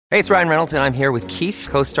Hey, it's Ryan Reynolds, and I'm here with Keith,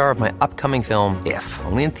 co-star of my upcoming film, If,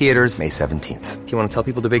 only in theaters May 17th. Do you want to tell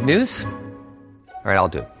people the big news? All right, I'll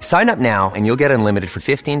do it. Sign up now and you'll get unlimited for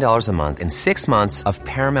 $15 a month and 6 months of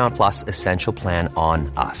Paramount Plus Essential Plan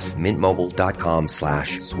on us.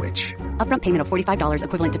 MintMobile.com/switch. Upfront payment of $45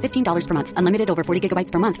 equivalent to $15 per month. Unlimited over 40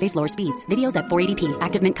 gigabytes per month. Face lower speeds. Videos at 480p.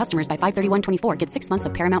 Active Mint customers by 531.24 get 6 months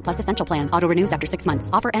of Paramount Plus Essential Plan. Auto renews after 6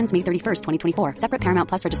 months. Offer ends May 31st, 2024. Separate Paramount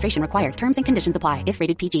Plus registration required. Terms and conditions apply if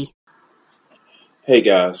rated PG. Hey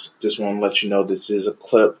guys, just want to let you know this is a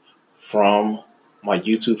clip from my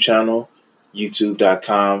YouTube channel,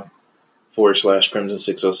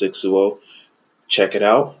 youtube.com/Crimson60620. Check it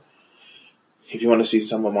out. If you want to see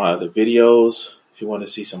some of my other videos, if you want to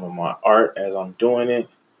see some of my art as I'm doing it,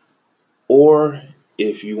 or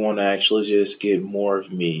if you want to actually just get more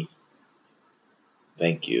of me,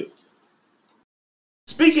 thank you.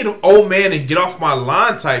 Speaking of old man and get off my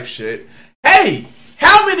lawn type shit, hey,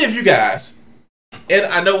 how many of you guys, and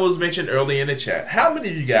I know it was mentioned earlier in the chat, how many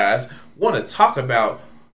of you guys want to talk about,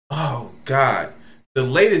 oh God, the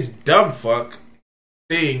latest dumb fuck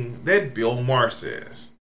thing that Bill Maher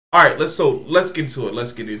says? All right, let's get into it.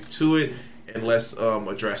 Let's get into it and let's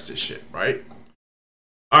address this shit, right?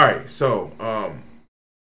 All right, so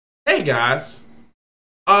hey guys,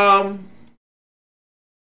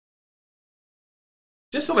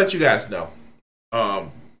 just to let you guys know, I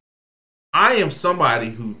am somebody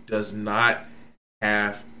who does not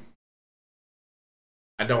have.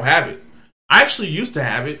 I don't have it. I actually used to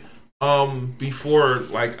have it before,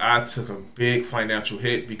 like, I took a big financial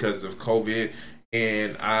hit because of COVID,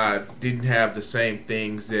 and I didn't have the same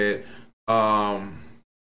things that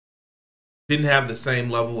didn't have the same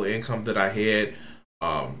level of income that I had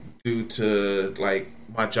due to, like,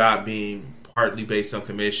 my job being partly based on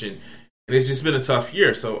commission, and it's just been a tough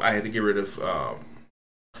year. So I had to get rid of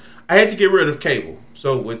cable.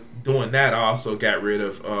 So with doing that, I also got rid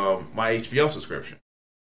of my HBO subscription.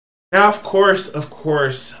 Now, of course,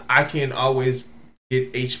 I can always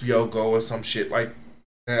get HBO Go or some shit like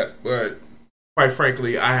that, but quite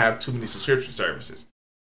frankly, I have too many subscription services.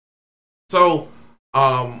 So,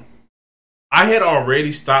 I had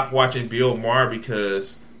already stopped watching Bill Maher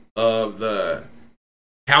because of the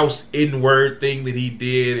house N-word thing that he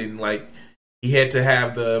did, and like he had to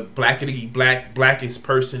have the blackest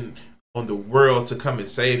person on the world to come and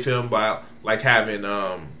save him by like having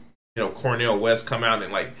Cornel West come out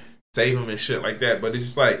and like save him and shit like that. But it's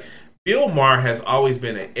just like Bill Maher has always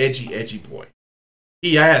been an edgy boy.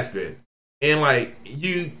 He has been. And like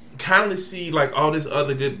you kind of see like all this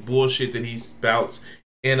other good bullshit that he spouts.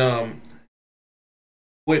 And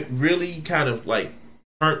what really kind of like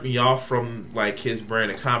turned me off from like his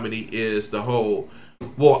brand of comedy is the whole,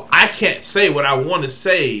 well, I can't say what I want to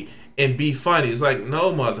say and be funny. It's like,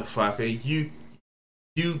 no, motherfucker, you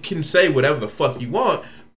can say whatever the fuck you want,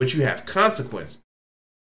 but you have consequences.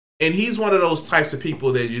 And he's one of those types of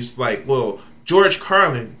people that just like, well, George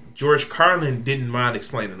Carlin didn't mind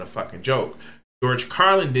explaining a fucking joke. George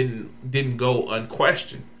Carlin didn't go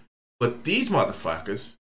unquestioned. But these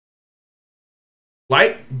motherfuckers,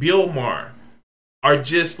 like Bill Maher, are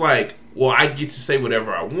just like, well, I get to say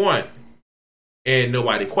whatever I want and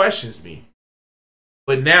nobody questions me.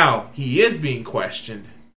 But now he is being questioned.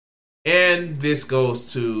 And this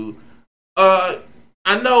goes to, I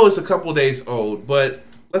know it's a couple days old, but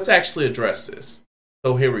let's actually address this.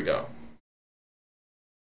 So here we go.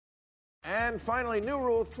 And finally, new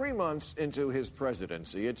rule 3 months into his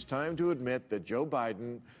presidency. It's time to admit that Joe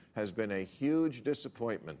Biden has been a huge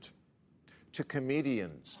disappointment to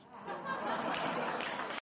comedians.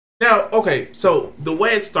 Now, okay, so the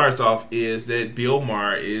way it starts off is that Bill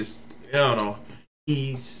Maher is, I don't know,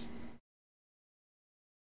 he's,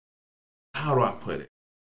 how do I put it?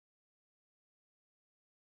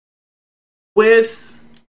 With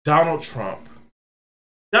Donald Trump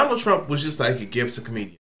was just like a gift to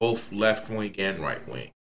comedians, both left-wing and right-wing.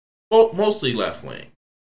 Well, mostly left-wing.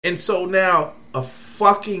 And so now a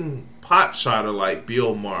fucking pot shotter like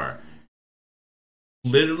Bill Maher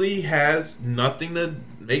literally has nothing to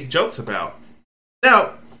make jokes about.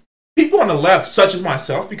 Now, people on the left, such as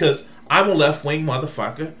myself, because I'm a left-wing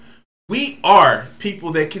motherfucker, we are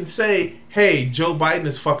people that can say, hey, Joe Biden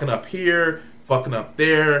is fucking up here, fucking up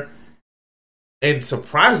there. And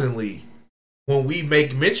surprisingly, when we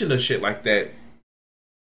make mention of shit like that,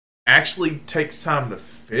 actually takes time to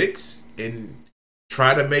fix and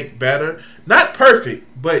try to make better. Not perfect,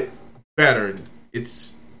 but better.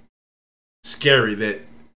 It's scary that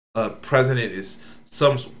a president is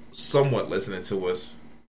somewhat listening to us.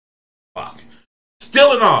 Fuck.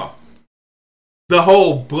 Still in all, the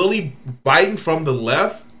whole bully Biden from the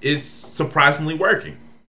left is surprisingly working.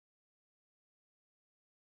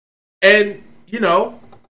 And, you know,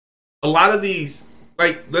 a lot of these,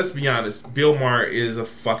 like, let's be honest, Bill Maher is a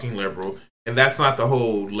fucking liberal. And that's not the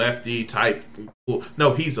whole lefty type.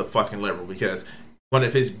 No, he's a fucking liberal because one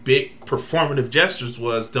of his big performative gestures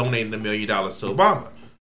was donating $1 million to Obama.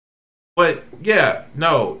 But yeah,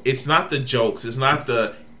 no, it's not the jokes. It's not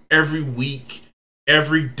the every week,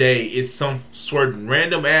 every day. It's some sort of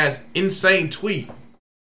random ass insane tweet.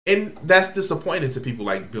 And that's disappointing to people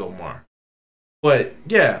like Bill Maher. But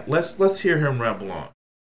yeah, let's hear him ramble on.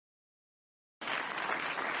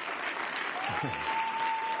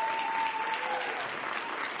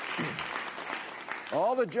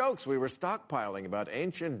 All the jokes we were stockpiling about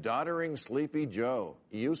ancient, doddering, sleepy Joe.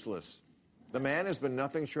 Useless. The man has been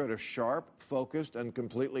nothing short of sharp, focused, and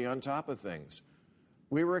completely on top of things.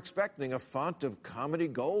 We were expecting a font of comedy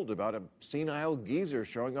gold about a senile geezer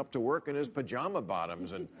showing up to work in his pajama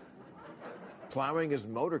bottoms and plowing his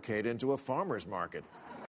motorcade into a farmer's market.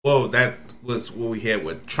 Well, that was what we had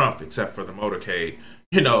with Trump, except for the motorcade.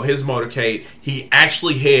 You know, his motorcade, he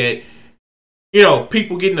actually had, you know,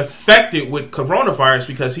 people getting affected with coronavirus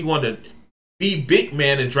because he wanted to be big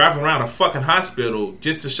man and drive around a fucking hospital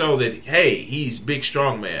just to show that, hey, he's big,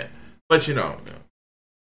 strong man. But, you know,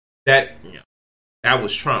 that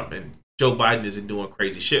was Trump, and Joe Biden isn't doing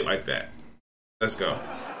crazy shit like that. Let's go.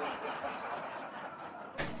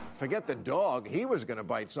 Forget the dog. He was going to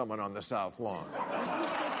bite someone on the South Lawn.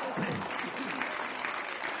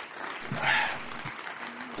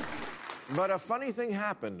 But a funny thing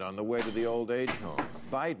happened on the way to the old age home.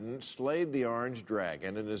 Biden slayed the Orange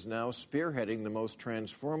Dragon and is now spearheading the most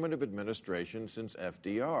transformative administration since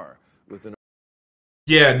FDR.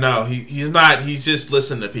 Yeah, no, he's not. He's just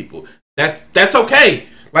listening to people. That's okay.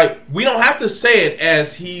 Like, we don't have to say it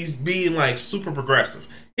as he's being, like, super progressive.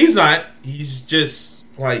 He's not. He's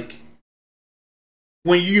just, like,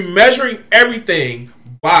 when you're measuring everything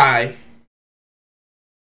by,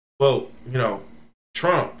 well, you know,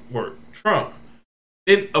 Trump,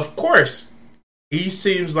 then, of course, he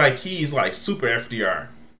seems like he's, like, super FDR.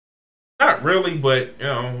 Not really, but, you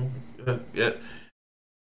know,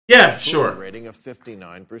 yeah, sure. Rating of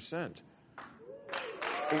 59%.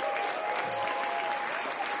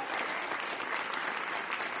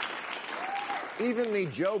 Even the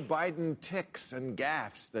Joe Biden tics and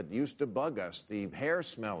gaffes that used to bug us, the hair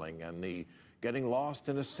smelling and the getting lost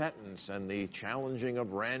in a sentence and the challenging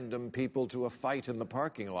of random people to a fight in the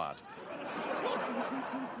parking lot.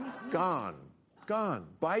 Gone.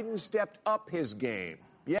 Biden stepped up his game.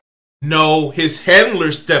 Yeah. No, his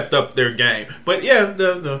handlers stepped up their game. But yeah,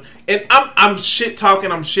 and I'm shit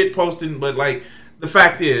talking, I'm shit posting, but like the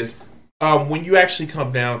fact is, when you actually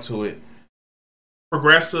come down to it,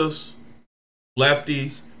 progressives,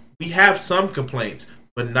 lefties, we have some complaints,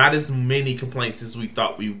 but not as many complaints as we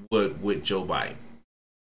thought we would with Joe Biden.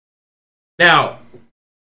 Now,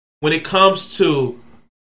 when it comes to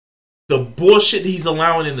the bullshit he's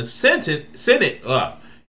allowing in the Senate,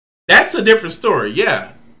 that's a different story.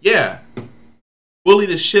 Yeah. Bully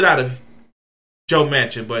the shit out of Joe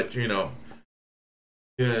Manchin, but, you know,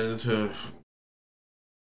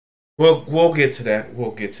 we'll get to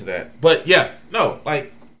that. But, yeah, no,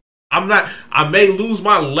 like, I may lose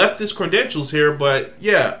my leftist credentials here, but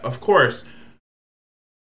yeah, of course,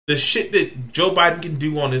 the shit that Joe Biden can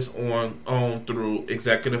do on his own through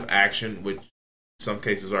executive action, which in some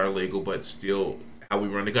cases are illegal, but still how we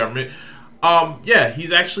run the government. Yeah,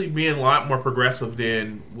 he's actually being a lot more progressive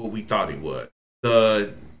than what we thought he would.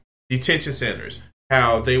 The detention centers,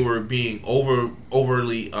 how they were being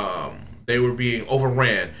overly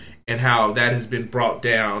overran, and how that has been brought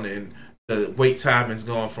down, and the wait time has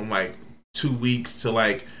gone from like 2 weeks to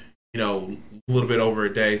like, you know, a little bit over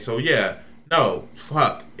a day. So yeah, no,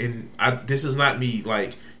 fuck. And this is not me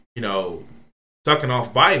like, you know, sucking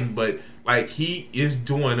off Biden, but like he is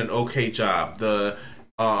doing an okay job. The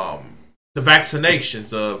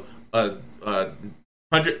vaccinations of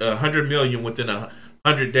 100 million within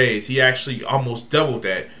 100 days, he actually almost doubled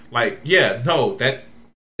that. Like, yeah, no, that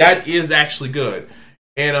is actually good.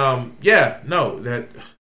 And yeah, no, that.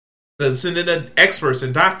 Sending in experts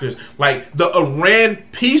and doctors, like the Iran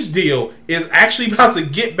peace deal is actually about to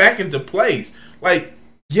get back into place. Like,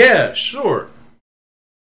 yeah, sure,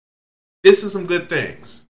 this is some good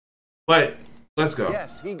things, but let's go.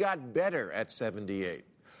 Yes, he got better at 78.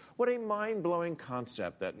 What a mind-blowing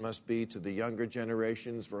concept that must be to the younger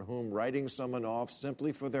generations for whom writing someone off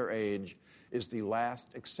simply for their age is the last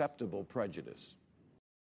acceptable prejudice.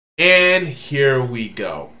 And here we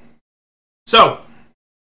go. So,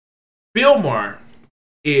 Bill Maher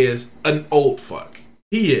is an old fuck.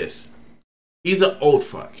 He is. He's an old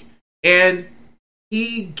fuck. And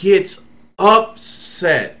he gets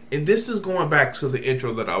upset, and this is going back to the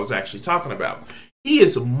intro that I was actually talking about. He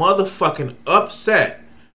is motherfucking upset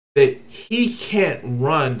that he can't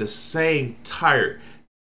run the same tired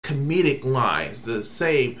comedic lines, the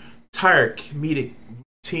same tired comedic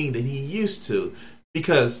routine that he used to,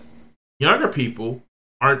 because younger people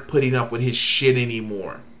aren't putting up with his shit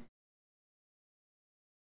anymore.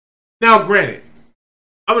 Now, granted,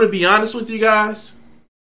 I'm going to be honest with you guys.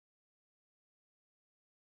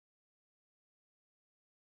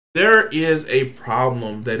 There is a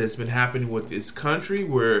problem that has been happening with this country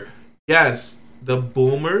where, yes, the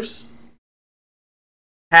boomers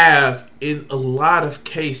have, in a lot of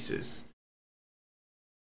cases,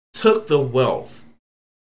 took the wealth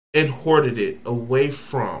and hoarded it away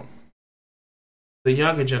from the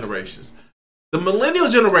younger generations. The millennial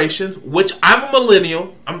generations, which I'm a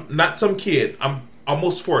millennial, I'm not some kid, I'm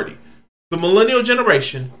almost 40. The millennial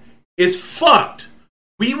generation is fucked.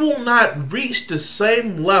 We will not reach the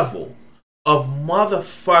same level of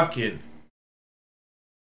motherfucking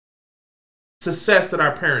success that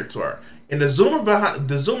our parents are. And the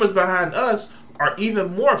Zoomers behind us are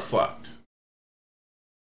even more fucked.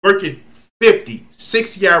 Working 50,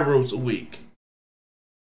 60 hours a week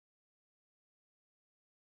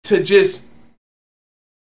to just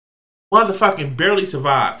motherfucking barely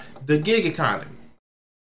survive the gig economy.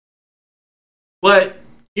 But,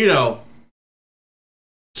 you know,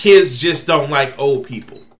 kids just don't like old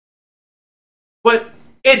people. But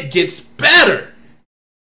it gets better.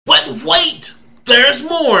 But wait, there's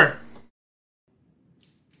more.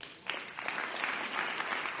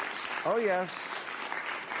 Oh, yes.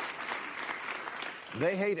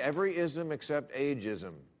 They hate every ism except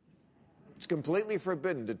ageism. It's completely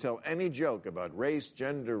forbidden to tell any joke about race,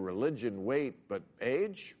 gender, religion, weight, but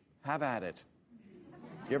age? Have at it.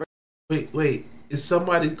 Wait. Is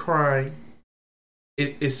somebody crying?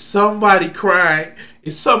 Is somebody crying?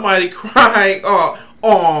 Is somebody crying? Oh.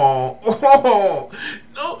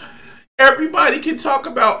 No. Everybody can talk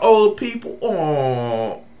about old people.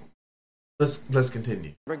 Oh. Let's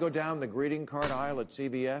continue. Ever go down the greeting card aisle at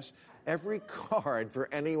CVS? Every card for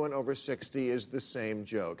anyone over 60 is the same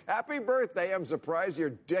joke. Happy birthday, I'm surprised your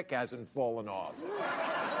dick hasn't fallen off.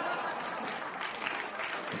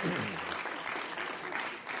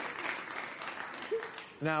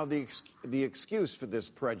 Now, the excuse for this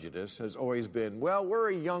prejudice has always been, well, we're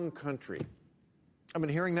a young country. I've been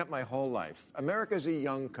hearing that my whole life. America's a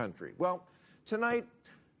young country. Well, tonight,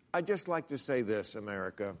 I'd just like to say this,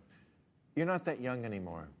 America. You're not that young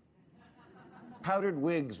anymore. Powdered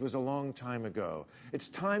wigs was a long time ago. It's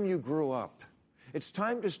time you grew up. It's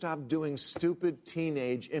time to stop doing stupid,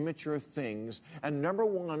 teenage, immature things. And number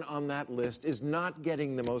one on that list is not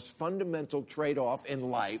getting the most fundamental trade-off in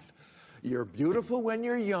life. You're beautiful when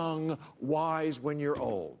you're young, wise when you're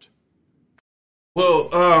old. Well,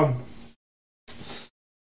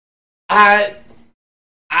 I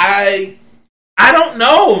don't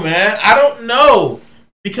know, man. I don't know.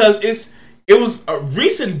 Because it was a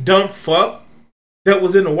recent dumb fuck that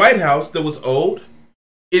was in the White House that was old.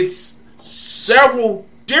 It's several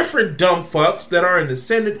different dumb fucks that are in the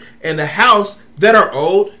Senate and the House that are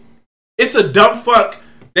old. It's a dumb fuck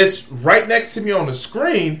that's right next to me on the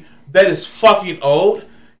screen that is fucking old.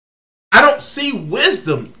 I don't see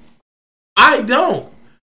wisdom. I don't.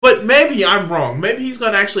 But maybe I'm wrong. Maybe he's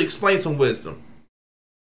going to actually explain some wisdom.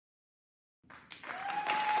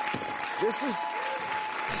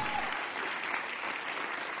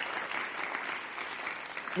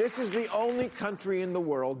 This is the only country in the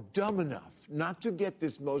world dumb enough not to get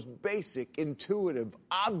this most basic, intuitive,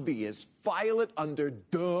 obvious, file it under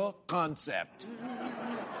duh concept.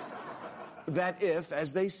 That if,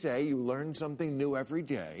 as they say, you learn something new every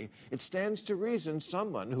day, it stands to reason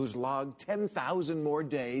someone who's logged 10,000 more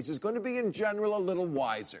days is going to be in general a little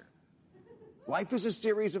wiser. Life is a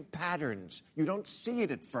series of patterns. You don't see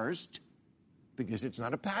it at first because it's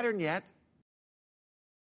not a pattern yet.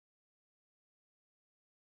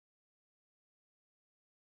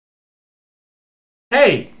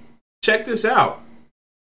 Hey, check this out.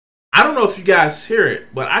 I don't know if you guys hear it,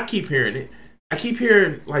 but I keep hearing it. I keep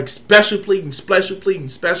hearing like special pleading.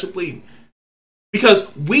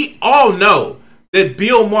 Because we all know that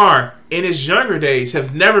Bill Maher in his younger days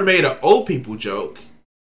have never made an old people joke.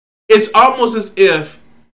 It's almost as if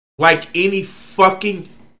like any fucking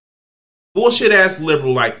bullshit ass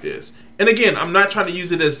liberal like this. And again, I'm not trying to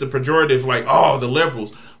use it as the pejorative like, oh, the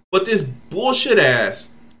liberals. But this bullshit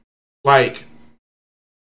ass like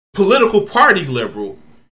political party liberal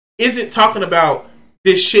isn't talking about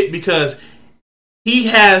this shit because he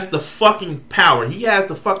has the fucking power. He has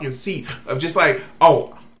the fucking seat of just like,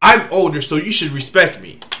 oh, I'm older, so you should respect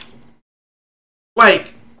me.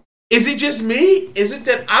 Like, is it just me? Is it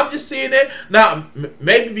that I'm just seeing it? Now,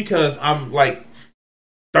 maybe because I'm like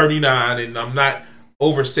 39 and I'm not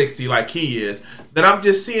over 60 like he is, that I'm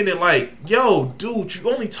just seeing it like, yo, dude,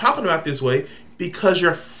 you're only talking about this way because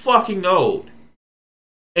you're fucking old.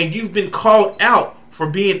 And you've been called out for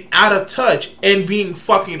being out of touch and being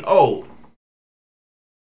fucking old.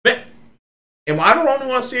 Man, am I the only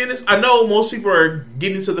one seeing this? I know most people are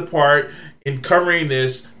getting to the part in covering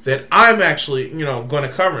this that I'm actually, going to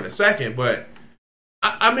cover in a second. But,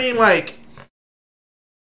 I mean, like,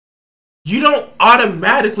 you don't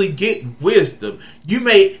automatically get wisdom. You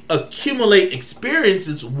may accumulate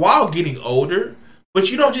experiences while getting older, but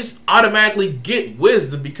you don't just automatically get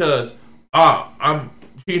wisdom because, I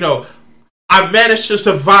managed to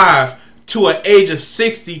survive to an age of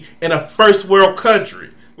 60 in a first world country.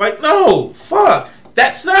 Like, no, fuck.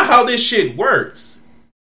 That's not how this shit works.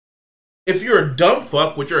 If you're a dumb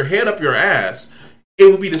fuck with your head up your ass, it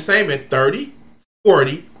will be the same at 30,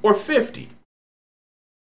 40, or 50.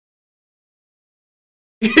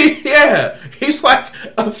 Yeah, he's like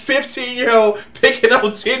a 15-year-old picking up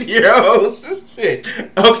 10-year-olds. Shit.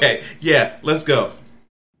 Okay, yeah, let's go.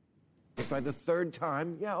 By the third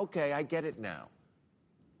time, yeah, okay, I get it now.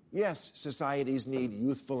 Yes, societies need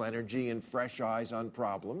youthful energy and fresh eyes on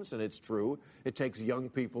problems, and it's true. It takes young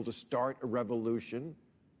people to start a revolution.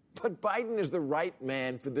 But Biden is the right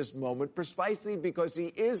man for this moment precisely because he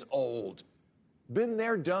is old. Been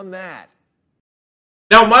there, done that.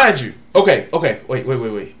 Now, mind you, okay, wait.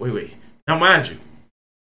 Now, mind you.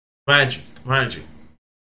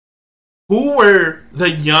 Who were the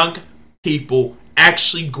young people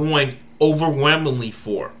actually going overwhelmingly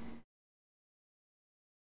for?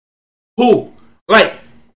 Who? Like,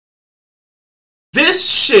 this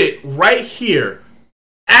shit right here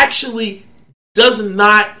actually does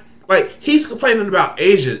not, like, he's complaining about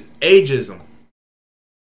ageism.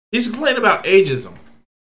 He's complaining about ageism.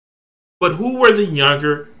 But who were the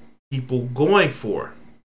younger people going for?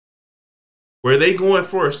 Were they going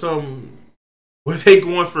for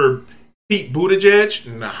Pete Buttigieg?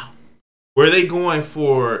 No. Were they going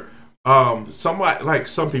for somebody, like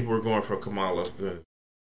some people were going for Kamala,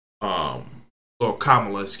 or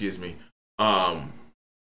Kamala, excuse me.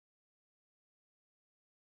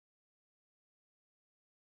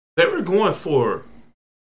 They were going for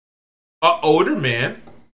an older man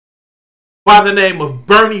by the name of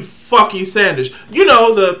Bernie fucking Sanders. You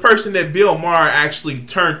know, the person that Bill Maher actually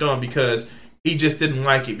turned on because he just didn't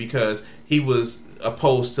like it because he was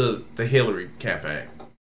opposed to the Hillary campaign.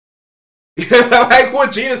 Like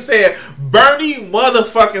what Gina said, Bernie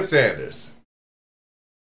motherfucking Sanders.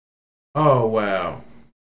 Oh, wow.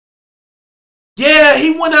 Yeah,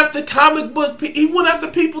 he went after comic book. He went after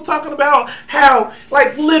people talking about how,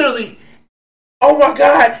 like, literally, oh my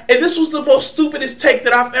God. And this was the most stupidest take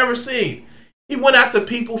that I've ever seen. He went after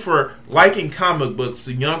people for liking comic books.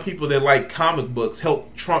 The young people that like comic books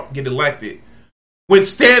helped Trump get elected. When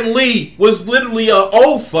Stan Lee was literally an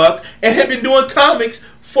old fuck and had been doing comics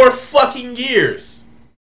for fucking years.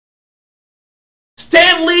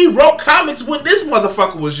 Stan Lee wrote comics when this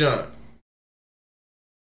motherfucker was young.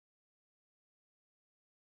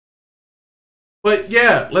 But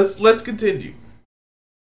yeah, let's continue.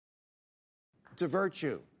 It's a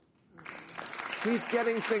virtue. He's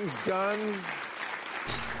getting things done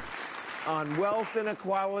on wealth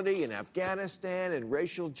inequality in Afghanistan and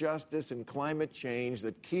racial justice and climate change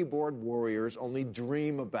that keyboard warriors only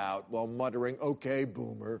dream about while muttering, okay,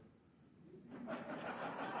 boomer.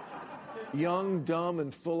 Young, dumb,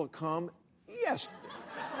 and full of cum? Yes.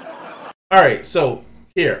 All right, so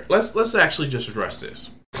here, let's actually just address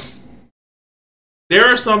this. There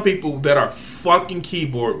are some people that are fucking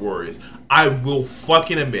keyboard warriors. I will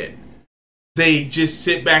fucking admit. They just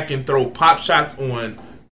sit back and throw pop shots on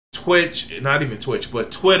Twitch, not even Twitch,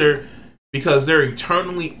 but Twitter, because they're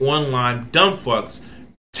eternally online dumb fucks,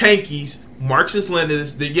 tankies,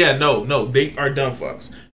 Marxist-Leninists. They are dumb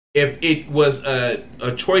fucks. If it was a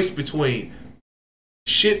choice between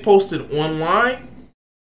shit posted online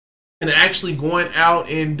and actually going out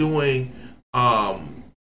and doing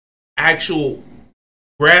actual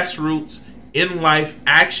grassroots in life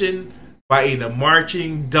action by either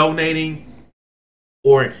marching, donating,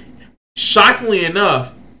 or shockingly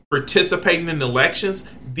enough, participating in elections,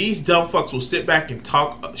 these dumb fucks will sit back and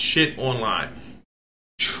talk shit online.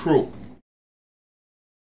 True.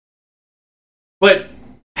 But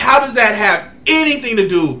how does that have anything to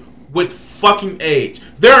do with fucking age?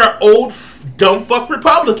 There are old dumb fuck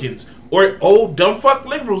Republicans or old dumb fuck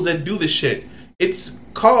liberals that do this shit. It's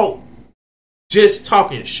called just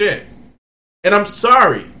talking shit. And I'm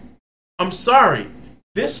sorry.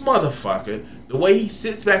 this motherfucker, the way he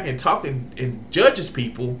sits back and talks and judges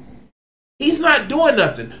people, he's not doing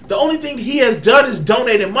nothing. The only thing he has done is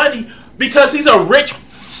donated money because he's a rich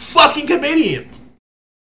fucking comedian.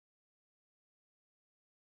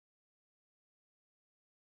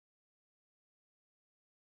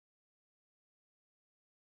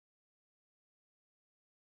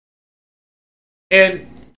 And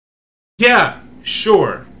yeah,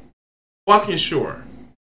 sure. Fucking sure.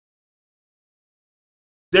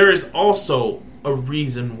 There is also a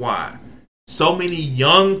reason why so many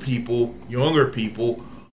younger people,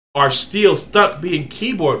 are still stuck being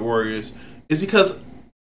keyboard warriors is because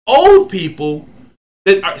old people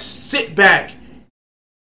that sit back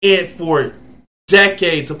and for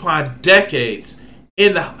decades upon decades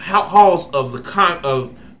in the halls of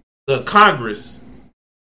the Congress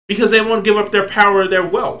because they won't give up their power or their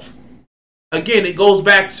wealth. Again, it goes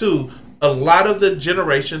back to a lot of the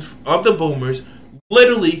generations of the boomers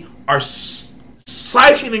literally are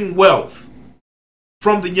siphoning wealth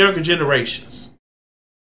from the younger generations.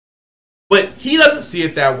 But he doesn't see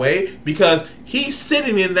it that way because he's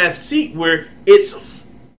sitting in that seat where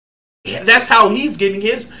that's how he's getting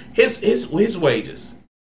his wages.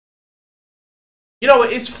 You know,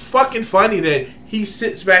 it's fucking funny that he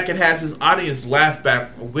sits back and has his audience laugh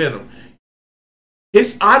back with him.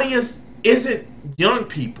 His audience isn't young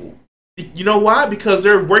people. You know why? Because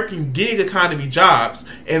they're working gig economy jobs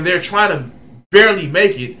and they're trying to barely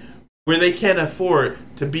make it where they can't afford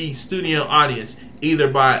to be studio audience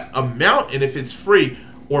either by amount and if it's free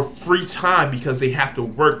or free time because they have to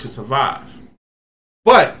work to survive.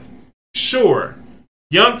 But sure,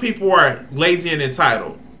 young people are lazy and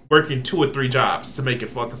entitled, working 2 or 3 jobs to make it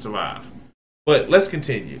fucking survive. But let's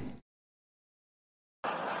continue.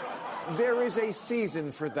 There is a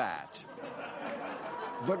season for that.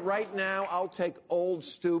 But right now, I'll take old,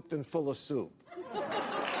 stooped, and full of soup.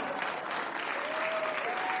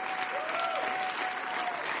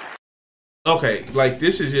 Okay, like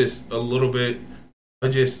this is just a little bit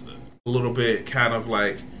kind of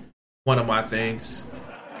like one of my things.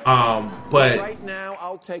 But right now,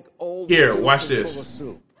 I'll take old. Here, watch this. Full of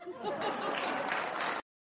soup.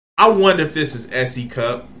 I wonder if this is SE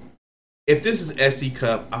Cup. If this is SE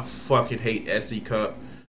Cup, I fucking hate SE Cup.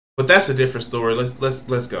 But that's a different story.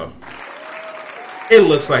 Let's go. It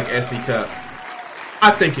looks like SE Cup.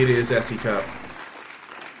 I think it is SE Cup.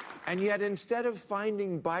 And yet, instead of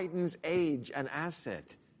finding Biden's age an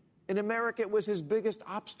asset, in America it was his biggest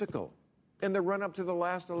obstacle. In the run-up to the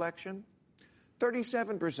last election,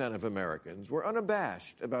 37% of Americans were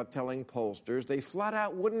unabashed about telling pollsters they flat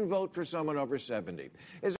out wouldn't vote for someone over 70.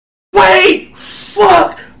 Wait!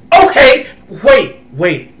 Fuck! Okay!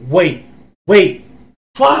 Wait!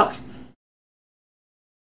 Fuck!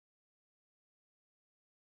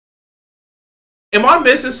 Am I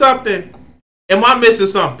missing something?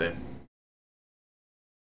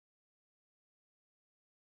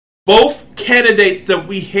 Both candidates that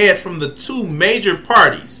we had from the 2 major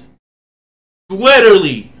parties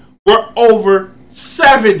literally were over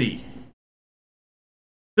 70.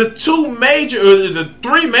 The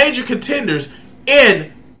 3 major contenders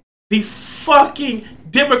in the fucking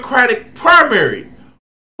Democratic primary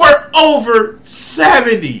were over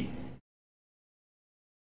 70.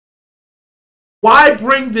 Why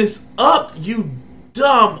bring this up, you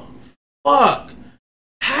dumb fuck?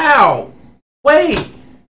 How? Wait.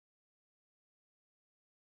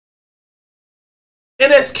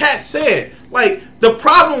 And as Kat said, like, the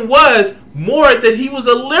problem was more that he was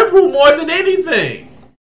a liberal more than anything.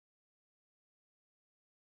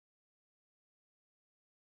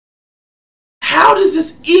 How does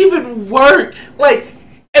this even work? Like,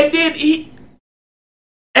 and then he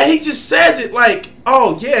just says it like,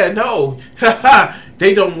 oh yeah, no,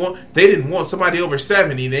 they didn't want somebody over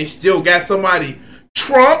 70. They still got somebody,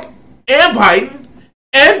 Trump and Biden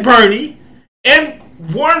and Bernie and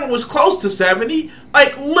Warren was close to 70,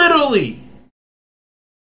 like literally.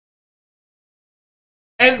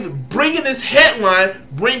 And bringing this headline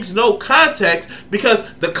brings no context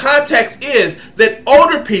because the context is that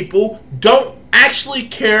older people don't actually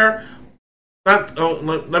care.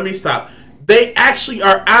 Let me stop. They actually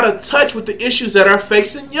are out of touch with the issues that are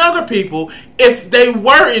facing younger people. If they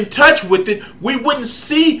were in touch with it, we wouldn't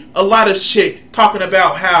see a lot of shit talking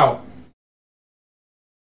about how,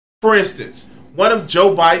 for instance, one of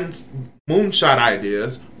Joe Biden's moonshot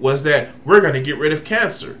ideas was that we're going to get rid of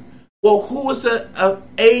cancer. Well, who was the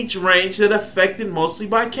age range that affected mostly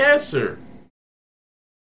by cancer?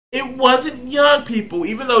 It wasn't young people.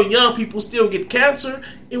 Even though young people still get cancer,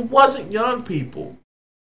 it wasn't young people.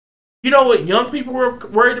 You know what young people were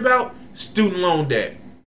worried about? Student loan debt.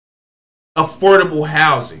 affordable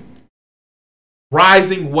housing,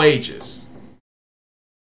 rising wages.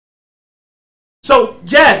 So,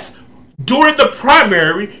 yes, during the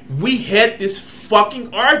primary, we had this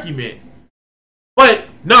fucking argument. But,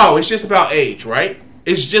 no, it's just about age, right?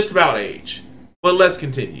 It's just about age. But let's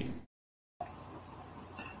continue.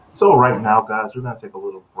 So right now, guys, we're going to take a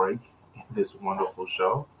little break in this wonderful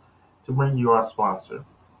show to bring you our sponsor.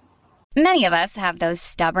 Many of us have those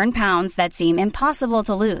stubborn pounds that seem impossible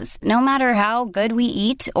to lose, no matter how good we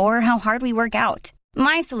eat or how hard we work out.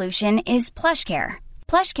 My solution is PlushCare.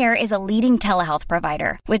 PlushCare is a leading telehealth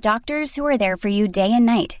provider with doctors who are there for you day and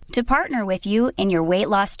night to partner with you in your weight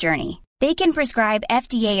loss journey. They can prescribe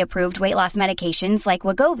FDA-approved weight loss medications like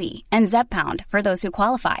Wegovy and Zepbound for those who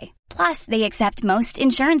qualify. Plus, they accept most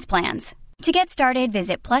insurance plans. To get started,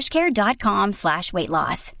 visit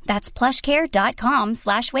plushcare.com/weightloss. That's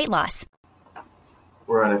plushcare.com/weightloss.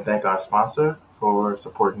 We're going to thank our sponsor for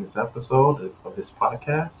supporting this episode of this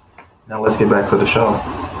podcast. Now let's get back to the show.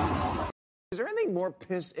 Is there anything more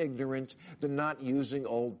piss ignorant than not using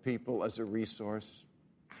old people as a resource?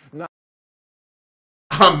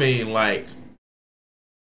 I mean, like,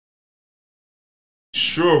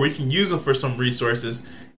 sure, we can use them for some resources,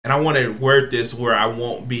 and I want to word this where I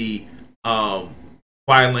won't be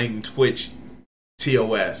violating Twitch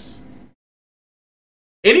TOS.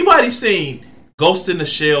 Anybody seen Ghost in the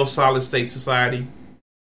Shell Solid State Society?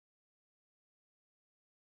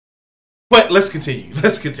 But let's continue.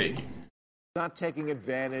 Let's continue. Not taking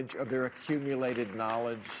advantage of their accumulated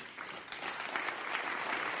knowledge.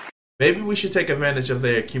 Maybe we should take advantage of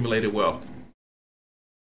their accumulated wealth.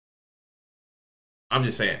 I'm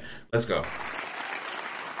just saying. Let's go.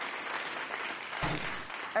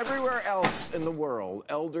 Everywhere else in the world,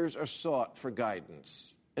 elders are sought for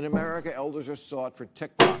guidance. In America, elders are sought for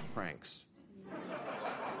TikTok pranks.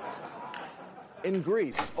 In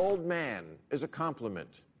Greece, old man is a compliment,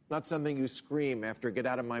 not something you scream after "get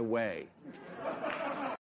out of my way."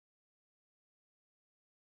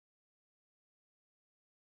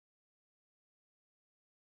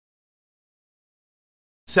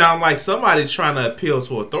 Sound like somebody's trying to appeal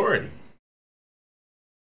to authority.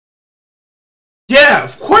 Yeah,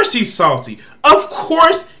 of course he's salty. Of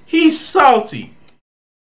course he's salty.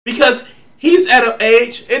 Because he's at an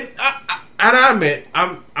age, and I admit,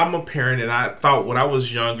 I'm a parent, and I thought when I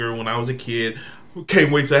was younger, when I was a kid,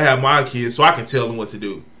 can't wait to have my kids so I can tell them what to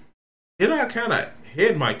do. Then I kind of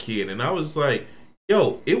had my kid, and I was like,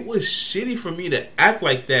 yo, it was shitty for me to act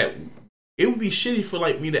like that. It would be shitty for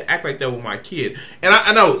me to act like that with my kid. And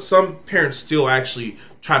I know some parents still actually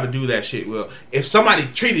try to do that shit. Well, if somebody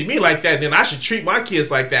treated me like that, then I should treat my kids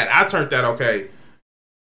like that. I turned that okay.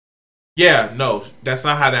 Yeah, no, that's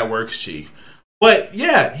not how that works, Chief. But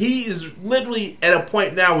yeah, he is literally at a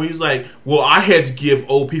point now where he's like, well, I had to give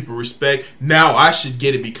old people respect. Now I should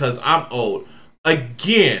get it because I'm old.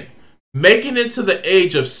 Again, making it to the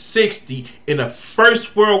age of 60 in a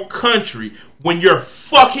first world country when you're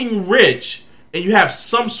fucking rich and you have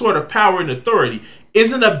some sort of power and authority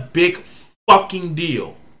isn't a big fucking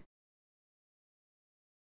deal.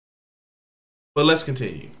 But let's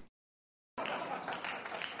continue.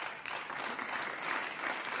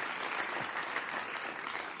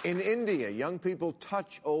 In India, young people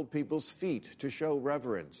touch old people's feet to show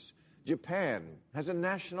reverence. Japan has a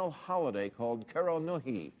national holiday called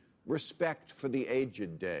Karo-no-hi, Respect for the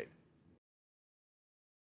Aged Day.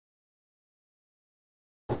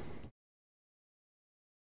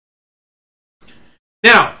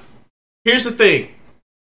 Now, here's the thing.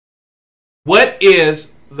 What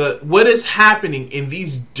is happening in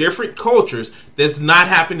these different cultures that's not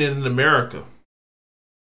happening in America?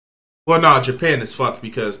 Well, no, Japan is fucked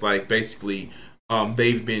because, basically,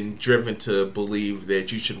 they've been driven to believe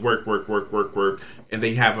that you should work, and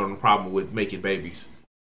they have a problem with making babies.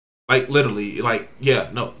 Literally,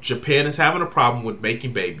 Japan is having a problem with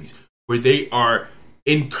making babies, where they are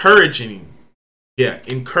encouraging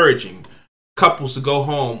couples to go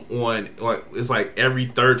home on, it's every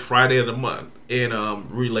third Friday of the month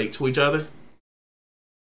and relate to each other.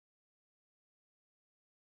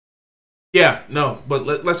 Yeah, no, but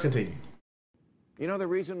let's continue. You know the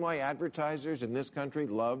reason why advertisers in this country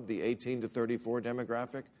love the 18 to 34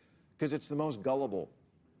 demographic? Because it's the most gullible.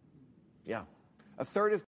 Yeah. A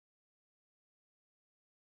third of...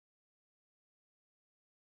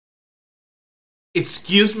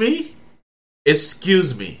 Excuse me?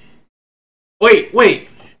 Wait.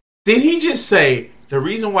 Did he just say the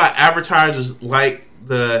reason why advertisers like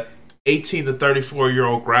the 18 to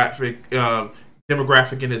 34-year-old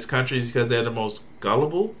demographic in this country is because they're the most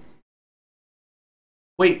gullible?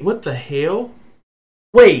 Wait, what the hell?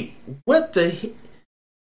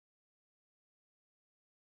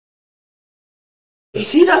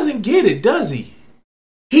 He doesn't get it, does he?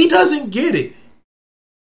 He doesn't get it.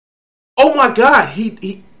 Oh my God,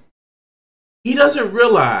 he doesn't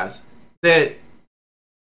realize that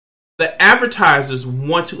the advertisers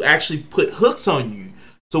want to actually put hooks on you.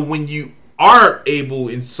 So when you are able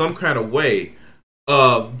in some kind of way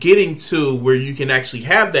of getting to where you can actually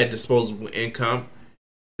have that disposable income,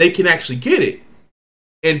 they can actually get it.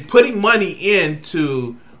 And putting money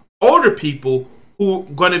into older people who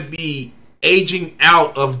are going to be aging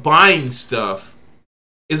out of buying stuff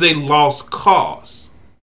is a lost cause.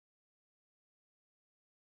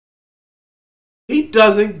 He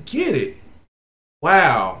doesn't get it.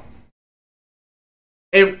 Wow.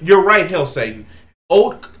 And you're right, Hell Satan.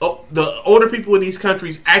 The older people in these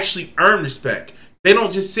countries actually earn respect. They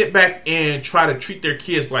don't just sit back and try to treat their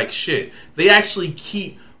kids like shit. They actually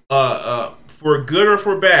keep, for good or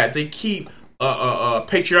for bad, they keep a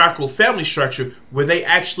patriarchal family structure where they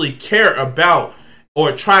actually care about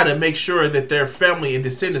or try to make sure that their family and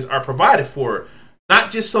descendants are provided for. Not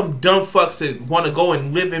just some dumb fucks that want to go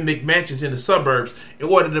and live in McMansions in the suburbs in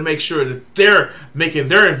order to make sure that they're making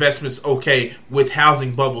their investments okay with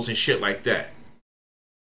housing bubbles and shit like that.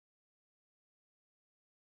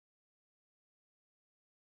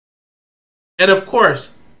 And of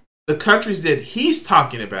course, the countries that he's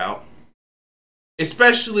talking about,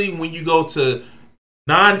 especially when you go to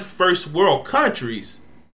non-first world countries,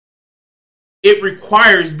 it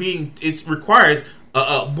requires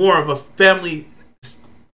more of a family,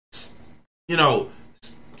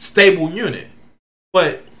 stable unit.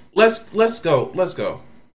 But let's go.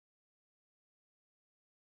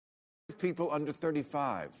 People under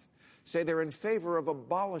 35 say they're in favor of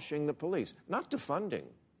abolishing the police, not defunding,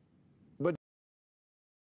 but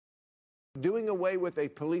doing away with a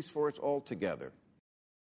police force altogether.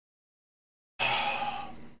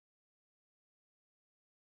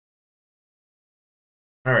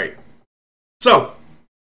 All right. So,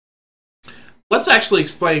 let's actually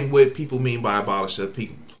explain what people mean by abolish the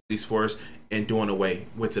police force and doing away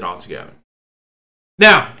with it altogether.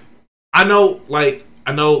 Now, I know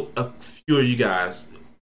a few of you guys,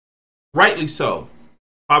 rightly so,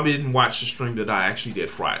 probably didn't watch the stream that I actually did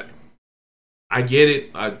Friday. I get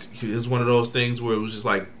it. It's one of those things where it was just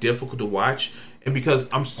like difficult to watch. And because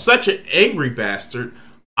I'm such an angry bastard,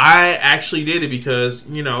 I actually did it because,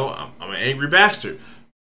 I'm an angry bastard.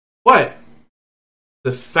 But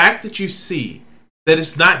the fact that you see that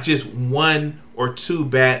it's not just one or two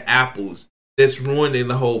bad apples that's ruining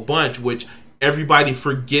the whole bunch, which everybody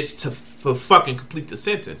forgets to fucking complete the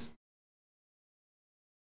sentence.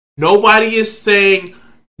 Nobody is saying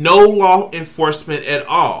no law enforcement at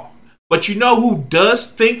all. But you know who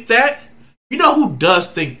does think that?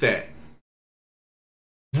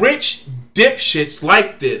 Rich dipshits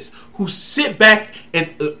like this who sit back and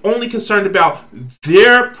are only concerned about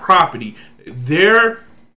their property, their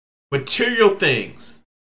material things,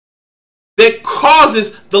 that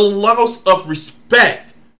causes the loss of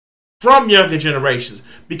respect from younger generations.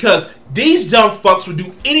 Because these dumb fucks will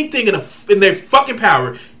do anything in their fucking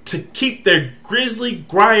power to keep their grisly,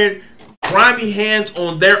 grimy hands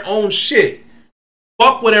on their own shit.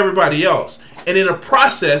 Fuck with everybody else. And in the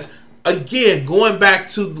process, again, going back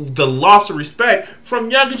to the loss of respect from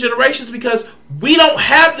younger generations, because we don't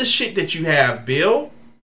have the shit that you have, Bill.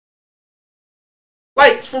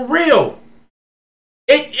 Like, for real.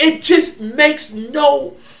 It just makes no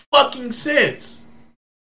fucking sense.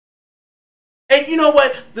 And you know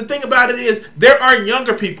what? The thing about it is, there are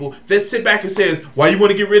younger people that sit back and says, why you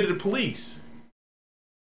want to get rid of the police?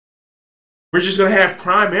 We're just going to have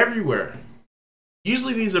crime everywhere.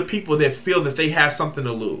 Usually these are people that feel that they have something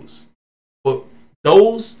to lose. But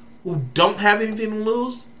those who don't have anything to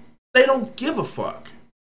lose, they don't give a fuck.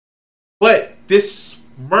 But this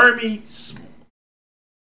smarmy,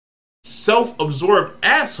 self-absorbed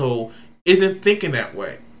asshole isn't thinking that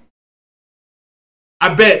way.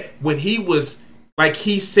 I bet when he was, like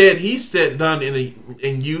he said done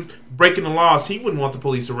in youth, breaking the laws, he wouldn't want the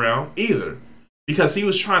police around either. Because he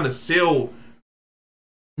was trying to sell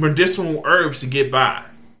medicinal herbs to get by.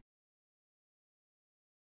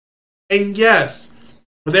 And yes,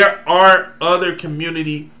 there are other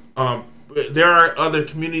community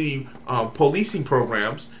policing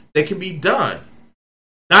programs that can be done.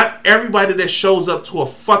 Not everybody that shows up to a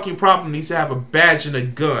fucking problem needs to have a badge and a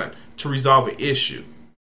gun to resolve an issue.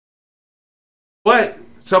 But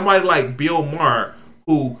somebody like Bill Maher,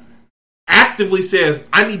 who actively says,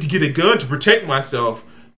 I need to get a gun to protect myself,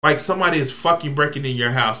 like somebody is fucking breaking in your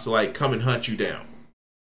house to like come and hunt you down.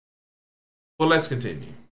 Well, let's continue.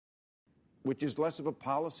 Which is less of a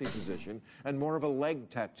policy position and more of a leg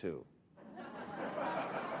tattoo.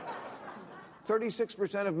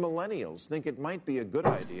 36% of millennials think it might be a good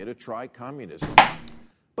idea to try communism.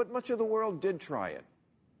 But much of the world did try it.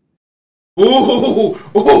 Ooh.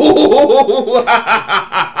 Ooh.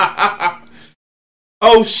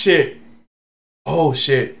 Oh, shit. Oh,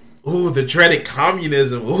 shit. Ooh, the dreaded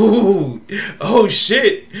communism. Ooh. Oh,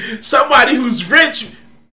 shit. Somebody who's rich.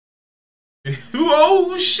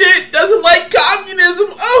 Oh, shit. Doesn't like communism.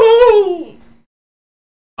 Oh.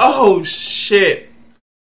 Oh, shit.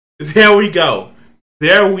 There we go.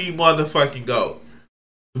 There we motherfucking go.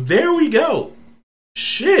 There we go.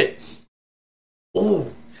 Shit.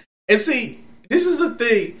 Ooh. And see, this is the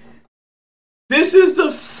thing. This is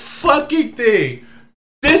the fucking thing.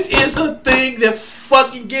 This is the thing that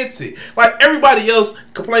fucking gets it. Like, everybody else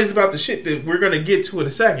complains about the shit that we're going to get to in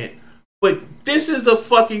a second. But this is the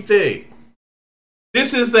fucking thing.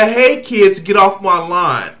 This is the, hey kids, get off my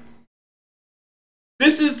line.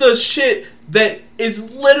 This is the shit that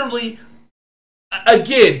is literally,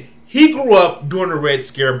 again, he grew up during the Red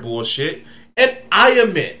Scare bullshit. And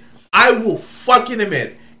I will fucking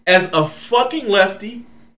admit, as a fucking lefty,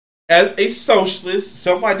 as a socialist,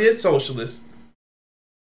 self-idea socialist,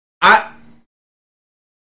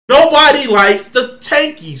 nobody likes the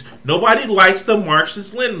tankies. Nobody likes the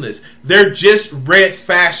Marxist-Leninists. They're just red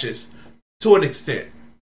fascists to an extent.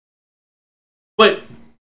 But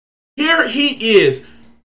here he is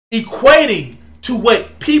equating to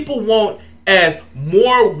what people want as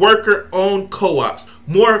more worker-owned co-ops,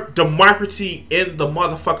 more democracy in the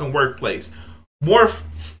motherfucking workplace, more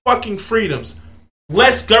fucking freedoms,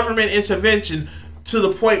 less government intervention to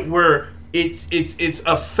the point where it's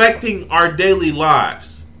affecting our daily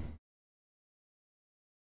lives.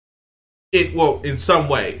 In some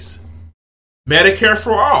ways, Medicare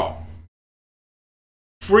for all,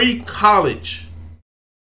 free college.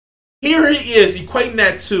 Here he is equating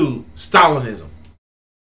that to Stalinism.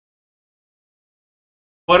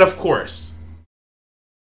 But of course,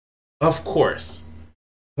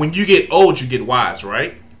 when you get old, you get wise,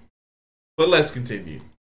 right? But let's continue.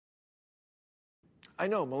 I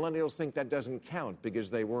know millennials think that doesn't count because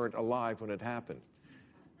they weren't alive when it happened.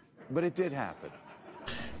 But it did happen.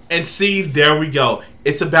 And see, there we go.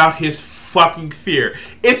 It's about his fucking fear.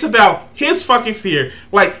 It's about his fucking fear.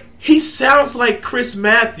 Like, he sounds like Chris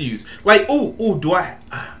Matthews. Like,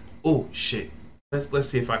 shit. Let's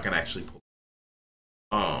see if I can actually pull.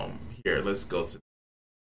 Here, let's go to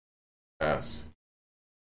us.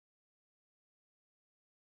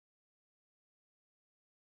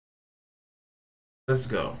 Let's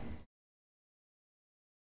go.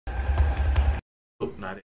 Oh,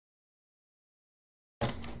 not it.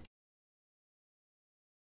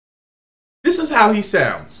 This is how he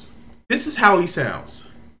sounds.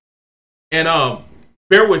 And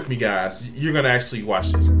bear with me, guys. You're gonna actually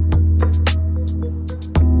watch this.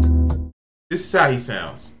 This is how he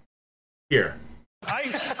sounds. Here.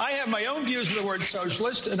 I have my own views of the word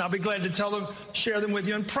socialist, and I'll be glad to share them with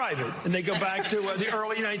you in private. And they go back to the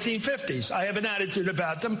early 1950s. I have an attitude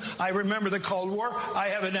about them. I remember the Cold War. I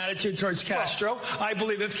have an attitude towards Castro. I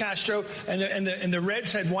believe if Castro and the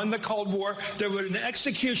Reds had won the Cold War, there would have been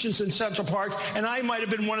executions in Central Park, and I might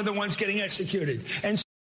have been one of the ones getting executed. And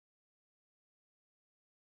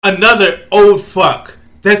another old fuck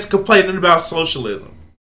that's complaining about socialism.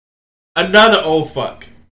 Another old fuck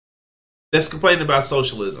that's complaining about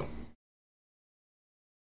socialism.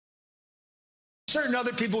 certain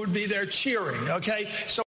other people would be there cheering, okay?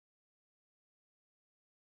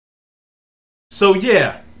 So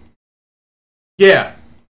yeah. Yeah.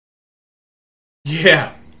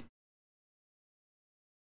 Yeah.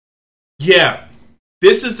 Yeah.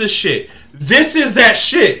 This is the shit. This is that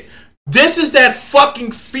shit. This is that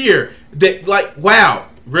fucking fear that, like, wow.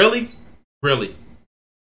 Really? Really?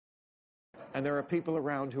 And there are people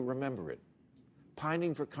around who remember it.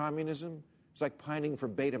 Pining for communism is like pining for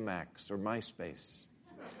Betamax or MySpace.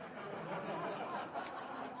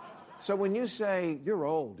 So when you say, you're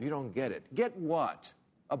old, you don't get it, get what?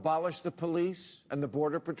 Abolish the police and the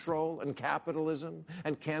border patrol and capitalism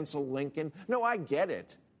and cancel Lincoln? No, I get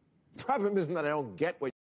it. The problem isn't that I don't get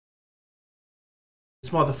what...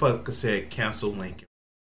 This motherfucker said cancel Lincoln.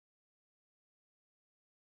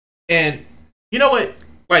 And you know what?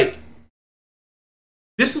 Like,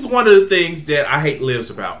 this is one of the things that I hate Libs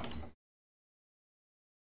about.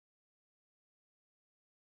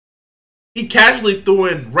 He casually threw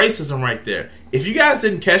in racism right there. If you guys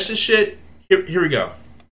didn't catch this shit, here we go.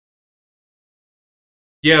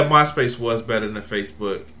 Yeah, MySpace was better than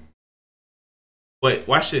Facebook. But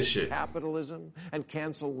watch this shit. Capitalism and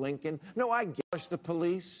cancel Lincoln? No, I get the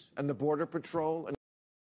police and the border patrol and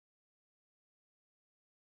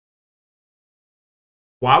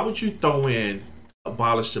why would you throw in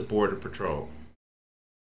abolish the border patrol?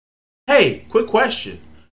 Hey, quick question.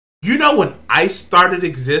 You know when ICE started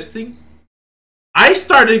existing? ICE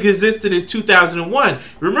started existing in 2001.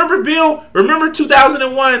 Remember, Bill? Remember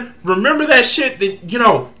 2001? Remember that shit that,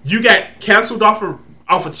 you got canceled off of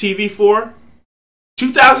TV for?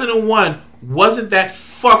 2001 wasn't that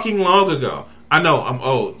fucking long ago. I know, I'm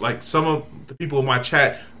old. Like, some of the people in my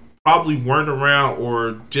chat probably weren't around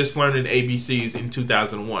or just learning ABCs in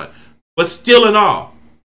 2001. But still in all,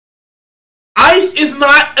 ICE is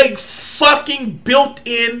not a fucking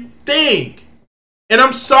built-in thing. And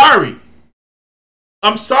I'm sorry.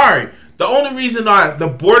 The only reason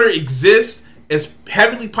the border exists, as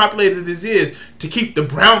heavily populated as it is, to keep the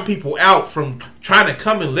brown people out from trying to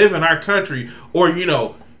come and live in our country or,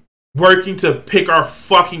 working to pick our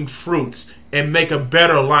fucking fruits and make a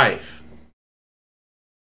better life.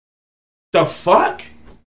 The fuck?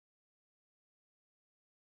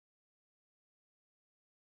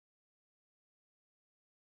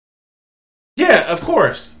 Yeah, of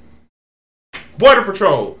course. Border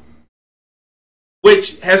Patrol,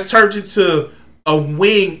 which has turned into a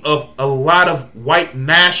wing of a lot of white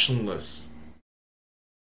nationalists.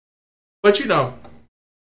 But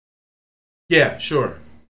yeah, sure.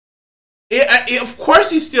 Of course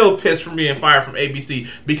he's still pissed for being fired from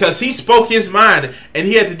ABC because he spoke his mind and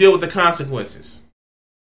he had to deal with the consequences.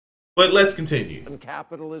 But let's continue. And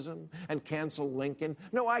capitalism and cancel Lincoln.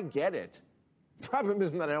 No, I get it. The problem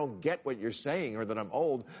isn't that I don't get what you're saying or that I'm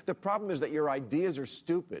old. The problem is that your ideas are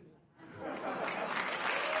stupid.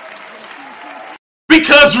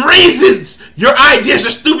 Because reasons! Your ideas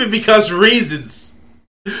are stupid because reasons.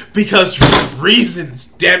 Because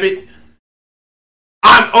reasons, damn it.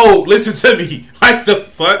 I'm old, listen to me. Like the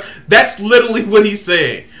fuck? That's literally what he's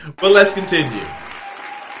saying. But let's continue.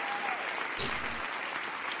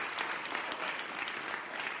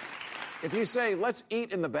 If you say, let's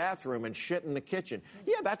eat in the bathroom and shit in the kitchen,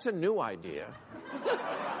 yeah, that's a new idea.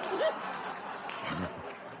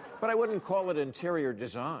 But I wouldn't call it interior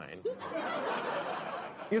design.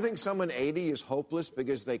 You think someone 80 is hopeless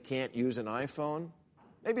because they can't use an iPhone?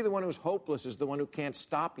 Maybe the one who's hopeless is the one who can't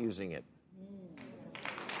stop using it.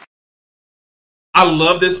 I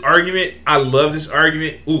love this argument.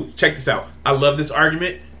 Ooh, check this out. I love this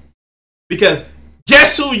argument because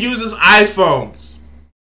guess who uses iPhones?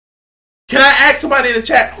 Can I ask somebody in the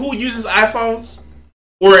chat who uses iPhones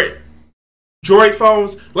or Droid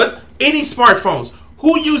phones? Any smartphones.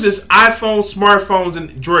 Who uses iPhones, smartphones, and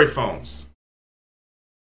Droid phones?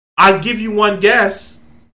 I'll give you one guess.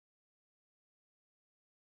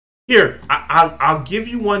 Here, I'll give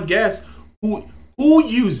you one guess. Who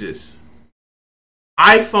uses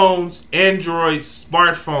iPhones, Androids,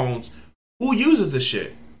 smartphones? Who uses this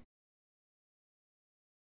shit?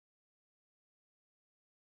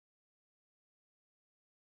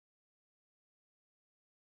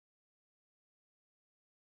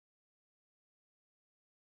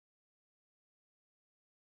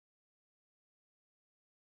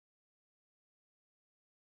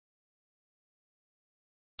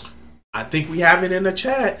 I think we have it in the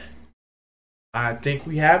chat.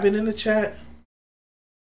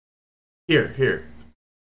 Here.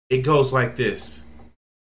 It goes like this.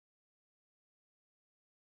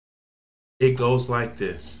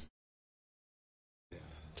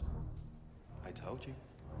 I told you.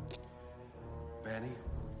 Benny.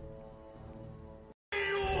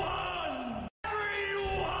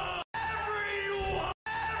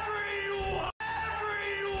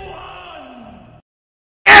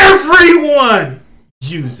 Everyone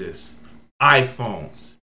uses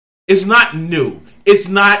iPhones. It's not new.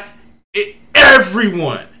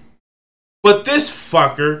 Everyone. But this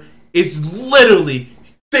fucker is literally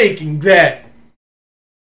thinking that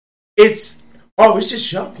it's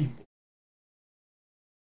just young people.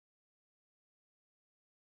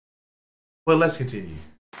 Well, let's continue.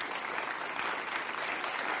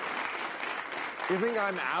 You think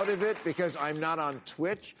I'm out of it because I'm not on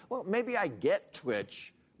Twitch? Well, maybe I get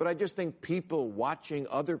Twitch, but I just think people watching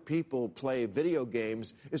other people play video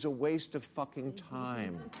games is a waste of fucking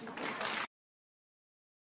time.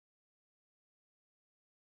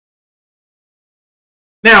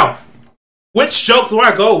 Now, which joke do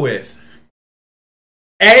I go with?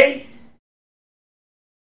 A,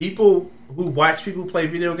 people who watch people play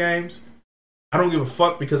video games, I don't give a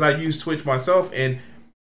fuck because I use Twitch myself and,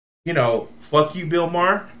 fuck you, Bill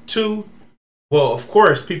Maher. 2, well, of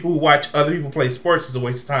course, people who watch other people play sports is a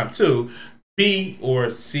waste of time too. B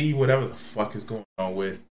or C, whatever the fuck is going on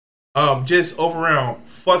with. Just overall,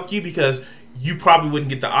 fuck you because you probably wouldn't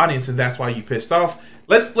get the audience and that's why you pissed off.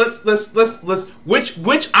 Let's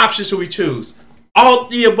which option should we choose? All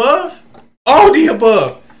the above? All the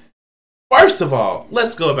above. First of all,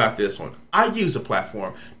 let's go about this one. I use a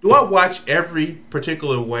platform. Do I watch every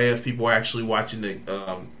particular way of people actually watching the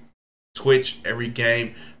Twitch, every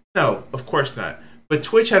game? No, of course not. But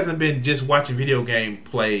Twitch hasn't been just watching video game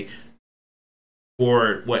play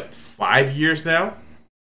for, 5 years now?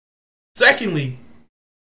 Secondly,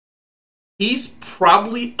 he's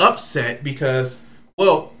probably upset because,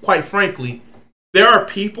 well, quite frankly, there are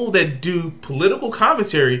people that do political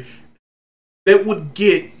commentary that would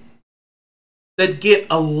get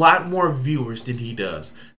a lot more viewers than he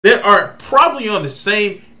does. That are probably on the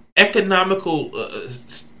same economic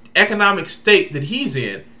state that he's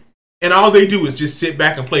in, and all they do is just sit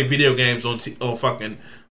back and play video games on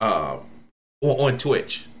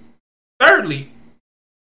Twitch. Thirdly,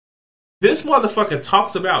 this motherfucker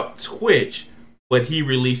talks about Twitch, but he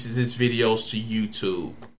releases his videos to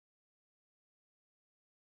YouTube.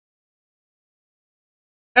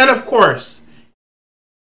 And of course,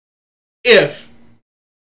 if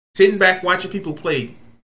sitting back watching people play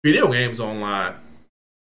video games online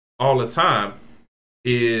all the time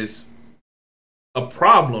is a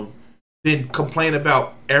problem, then complain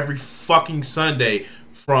about every fucking Sunday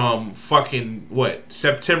from fucking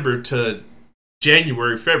September to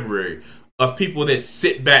January, February of people that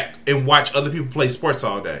sit back and watch other people play sports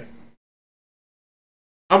all day.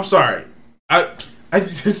 I'm sorry. I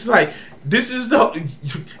just like, this is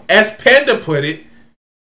as Panda put it,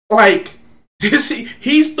 like,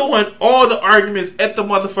 he's throwing all the arguments at the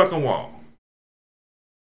motherfucking wall.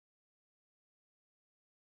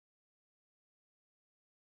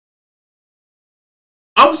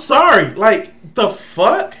 I'm sorry, like, the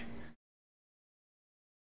fuck?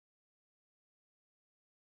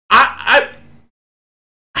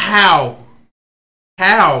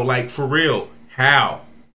 How? Like, for real, how?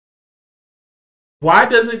 Why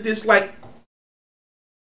doesn't this, like...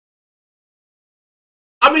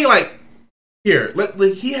 I mean, like, here,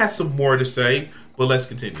 he has some more to say, but let's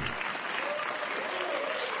continue.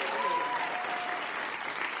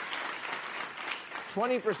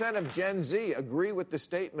 "20% of Gen Z agree with the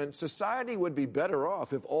statement, society would be better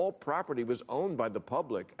off if all property was owned by the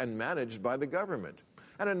public and managed by the government.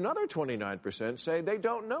 And another 29% say they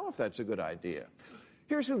don't know if that's a good idea.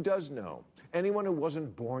 Here's who does know. Anyone who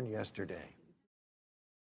wasn't born yesterday."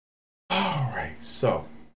 All right, so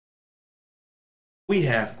we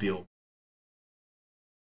have Bill.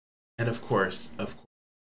 And of course,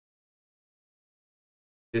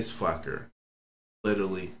 this fucker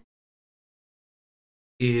literally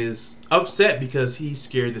is upset because he's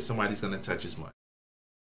scared that somebody's going to touch his money.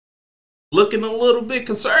 Looking a little bit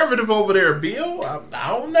conservative over there, Bill. I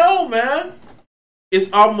don't know, man.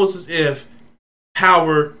 It's almost as if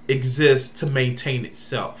power exists to maintain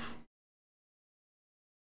itself.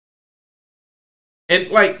 And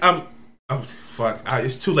like,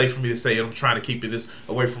 it's too late for me to say it. I'm trying to keep this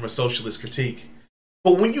away from a socialist critique.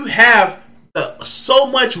 But when you have so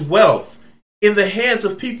much wealth in the hands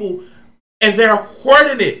of people and they're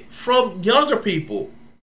hoarding it from younger people,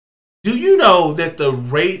 do you know that the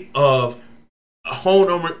rate of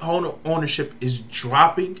home ownership is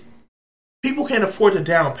dropping? People can't afford the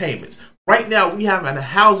down payments. Right now, we have a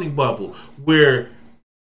housing bubble where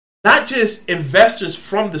not just investors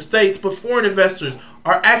from the States, but foreign investors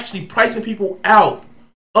are actually pricing people out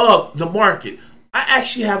of the market. I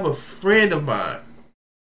actually have a friend of mine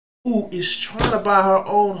who is trying to buy her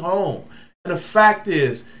own home. And the fact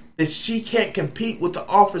is that she can't compete with the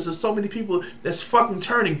offers of so many people that's fucking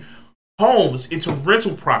turning homes into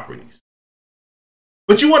rental properties.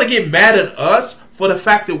 But you want to get mad at us for the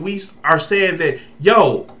fact that we are saying that,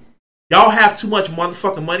 y'all have too much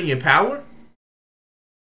motherfucking money and power?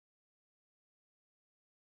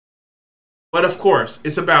 But of course,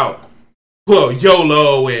 it's about,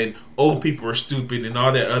 YOLO and old people are stupid and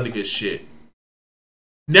all that other good shit.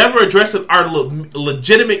 Never addressing our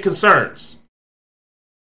legitimate concerns.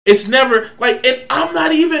 It's never, like, and I'm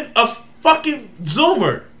not even a fucking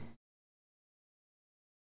Zoomer.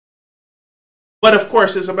 But of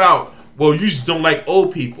course, it's about, you just don't like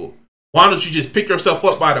old people. Why don't you just pick yourself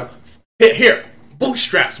up by the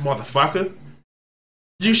bootstraps, motherfucker?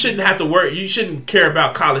 You shouldn't have to worry. You shouldn't care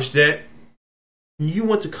about college debt. You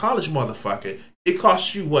went to college, motherfucker. It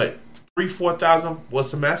cost you what, $3,000-$4,000 a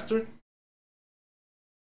semester?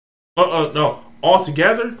 No,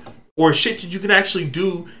 altogether, or shit that you can actually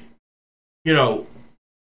do,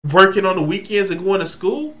 working on the weekends and going to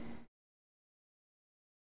school.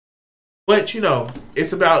 But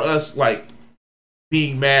it's about us like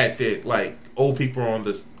being mad that like old people are on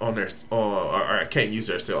their or can't use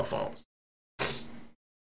their cell phones.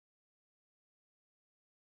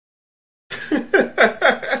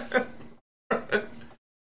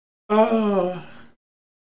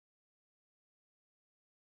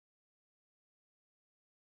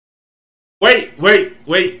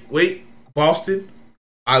 wait, Boston.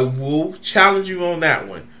 I will challenge you on that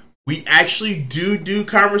one. We actually do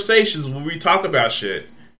conversations when we talk about shit.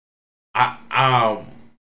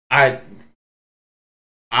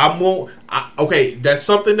 Okay, that's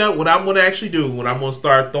something that what I'm going to actually do when I'm going to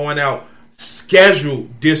start throwing out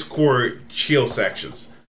scheduled Discord chill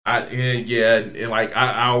sections. I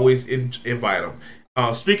always invite them.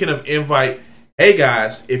 Speaking of invite, hey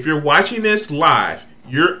guys, if you're watching this live,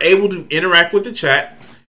 you're able to interact with the chat,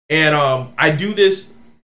 and I do this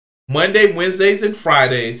Monday, Wednesdays, and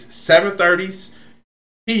Fridays, 7:30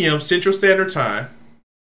 p.m. Central Standard Time.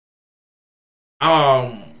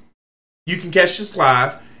 You can catch this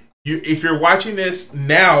live. If you're watching this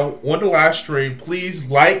now on the live stream, please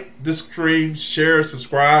like the stream, share,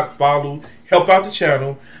 subscribe, follow, help out the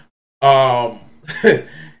channel. Or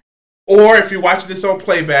if you're watching this on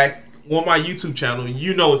playback on my YouTube channel,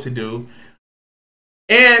 you know what to do.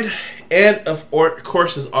 And of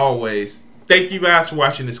course, as always, thank you guys for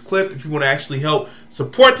watching this clip. If you want to actually help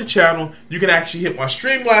support the channel, you can actually hit my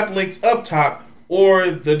Streamlabs links up top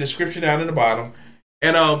or the description down in the bottom.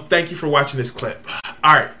 And thank you for watching this clip.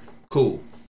 All right, cool.